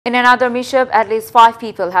In another mishap, at least 5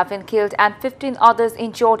 people have been killed and 15 others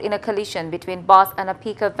injured in a collision between bus and a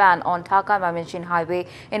pickup van on Dhaka-Mymensigh highway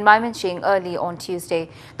in Mymensigh early on Tuesday.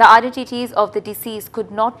 The identities of the deceased could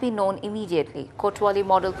not be known immediately. Kotwali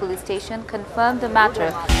Model Police Station confirmed the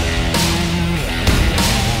matter.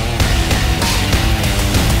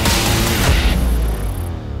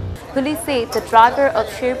 Police say the driver of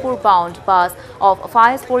Sherpur-bound bus of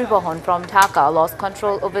Faiz Poribohon from Dhaka lost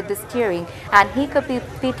control over the steering and hit a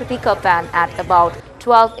pickup van at about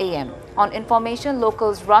 12 a.m. On information,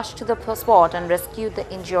 locals rushed to the spot and rescued the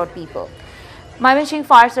injured people. Mymensigh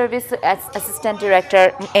Fire Service Assistant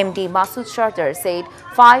Director MD Masood Sardar said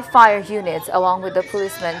 5 fire units along with the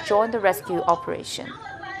policemen joined the rescue operation.